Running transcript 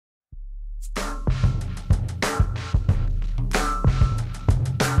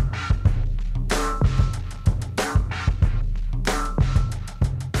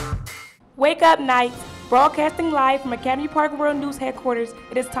Wake up, Knights! Broadcasting live from Academy Park World News headquarters,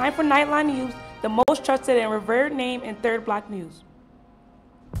 it is time for Knightline News, the most trusted and revered name in third block news.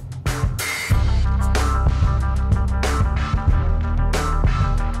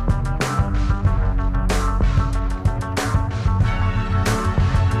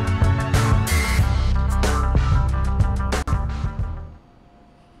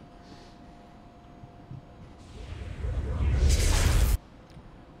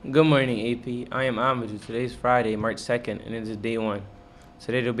 Good morning, AP. I am Amadou. Today is Friday, March 2nd, and it is day 1.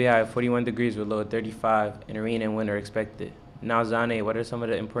 Today it'll be high at 41 degrees with low at 35, and rain and wind are expected. Now, Zane, what are some of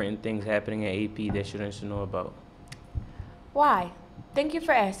the important things happening at AP that students should know about? Why? Thank you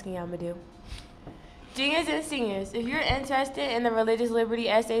for asking, Amadou. Juniors and seniors, if you're interested in the Religious Liberty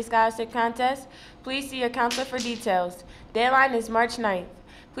Essay Scholarship Contest, please see your counselor for details. Deadline is March 9th.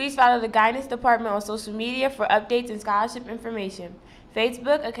 Please follow the Guidance Department on social media for updates and scholarship information.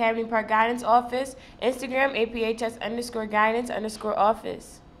 Facebook, Academy Park Guidance Office, Instagram,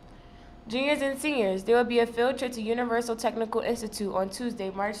 APHS_guidance_office. Juniors and seniors, there will be a field trip to Universal Technical Institute on Tuesday,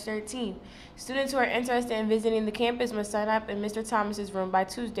 March 13th. Students who are interested in visiting the campus must sign up in Mr. Thomas's room by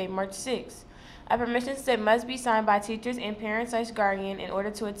Tuesday, March 6th. A permission slip must be signed by teachers and parent/guardian in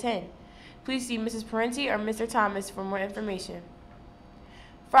order to attend. Please see Mrs. Parenti or Mr. Thomas for more information.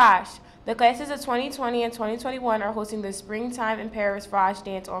 Frosh. The classes of 2020 and 2021 are hosting the Springtime in Paris Frosh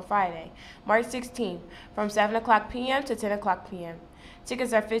Dance on Friday, March 16th, from 7 o'clock p.m. to 10 o'clock p.m.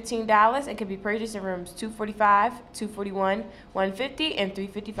 Tickets are $15 and can be purchased in rooms 245, 241, 150, and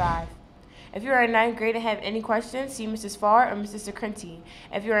 355. If you are in 9th grade and have any questions, see Mrs. Farr or Mrs. Secrenti.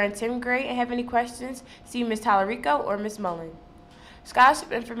 If you are in 10th grade and have any questions, see Ms. Tallarico or Ms. Mullen.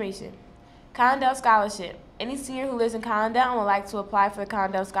 Scholarship information. Collindale Scholarship. Any senior who lives in Collindale and would like to apply for the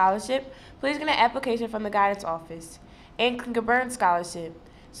Collindale Scholarship, please get an application from the Guidance Office. Ann Klinger-Burns Scholarship.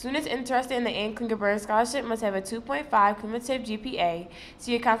 Students interested in the Ann Klinger-Burns Scholarship must have a 2.5 cumulative GPA.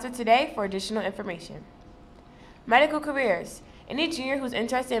 See your counselor today for additional information. Medical careers. Any junior who's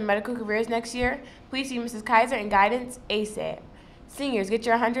interested in medical careers next year, please see Mrs. Kaiser in Guidance ASAP. Seniors, get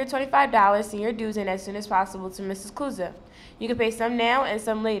your $125 senior dues in as soon as possible to Mrs. Kluza. You can pay some now and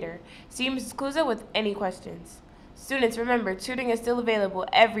some later. See Mrs. Kluza with any questions. Students, remember, tutoring is still available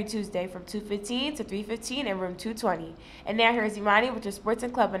every Tuesday from 2:15 to 3:15 in room 220. And now here is Imani with your sports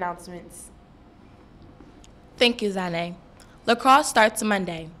and club announcements. Thank you, Zane. Lacrosse starts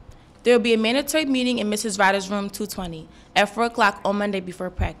Monday. There will be a mandatory meeting in Mrs. Ryder's room 220 at 4 o'clock on Monday before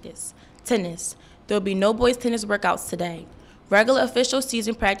practice. Tennis. There will be no boys tennis workouts today. Regular official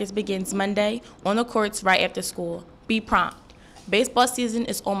season practice begins Monday on the courts right after school. Be prompt. Baseball season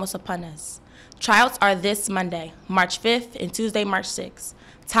is almost upon us. Tryouts are this Monday, March 5th, and Tuesday, March 6th.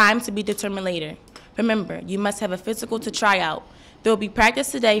 Time to be determined later. Remember, you must have a physical to try out. There will be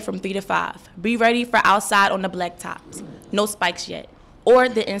practice today from 3 to 5. Be ready for outside on the blacktops. No spikes yet. Or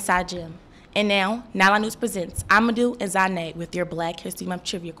the inside gym. And now, Knightline News presents Amadou and Zane with your Black History Month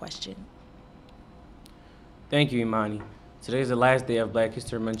trivia question. Thank you, Imani. Today is the last day of Black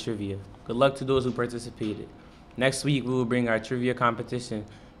History Month trivia. Good luck to those who participated. Next week, we will bring our trivia competition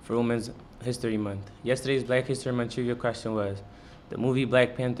for Women's History Month. Yesterday's Black History Month trivia question was, the movie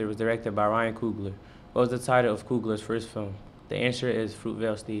Black Panther was directed by Ryan Coogler. What was the title of Coogler's first film? The answer is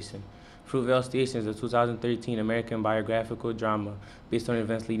Fruitvale Station. Fruitvale Station is a 2013 American biographical drama based on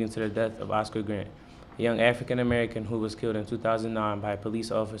events leading to the death of Oscar Grant, a young African-American who was killed in 2009 by a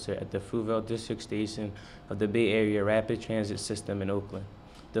police officer at the Fruitvale District Station of the Bay Area Rapid Transit System in Oakland.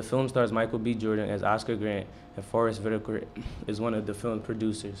 The film stars Michael B. Jordan as Oscar Grant, and Forrest Whitaker is one of the film's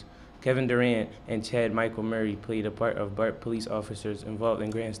producers. Kevin Durant and Chad Michael Murray played a part of BART police officers involved in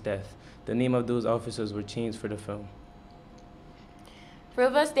Grant's death. The name of those officers were changed for the film.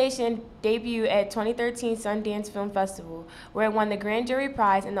 Fruitvale Station debuted at 2013 Sundance Film Festival, where it won the Grand Jury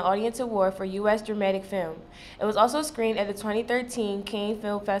Prize and the Audience Award for U.S. Dramatic Film. It was also screened at the 2013 Cannes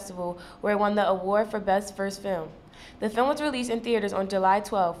Film Festival, where it won the award for Best First Film. The film was released in theaters on July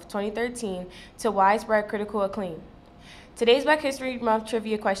 12, 2013, to widespread critical acclaim. Today's Black History Month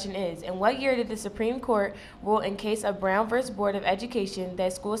trivia question is, in what year did the Supreme Court rule in case of Brown v. Board of Education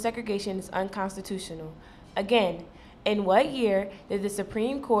that school segregation is unconstitutional? Again, in what year did the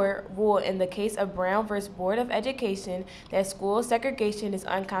Supreme Court rule in the case of Brown v. Board of Education that school segregation is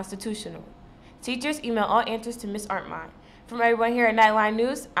unconstitutional? Teachers, email all answers to Ms. Artmont. From everyone here at Knightline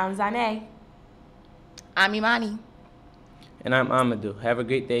News, I'm Zane. I'm Imani. And I'm Amadou. Have a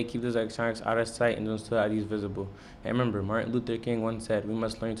great day. Keep those electronics out of sight and those two IDs visible. And remember, Martin Luther King once said, we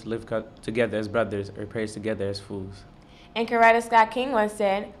must learn to live together as brothers or perish together as fools. And Coretta Scott King once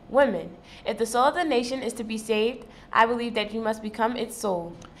said, "Women, if the soul of the nation is to be saved, I believe that you must become its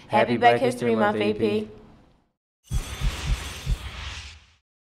soul." Happy Black History Month, AP.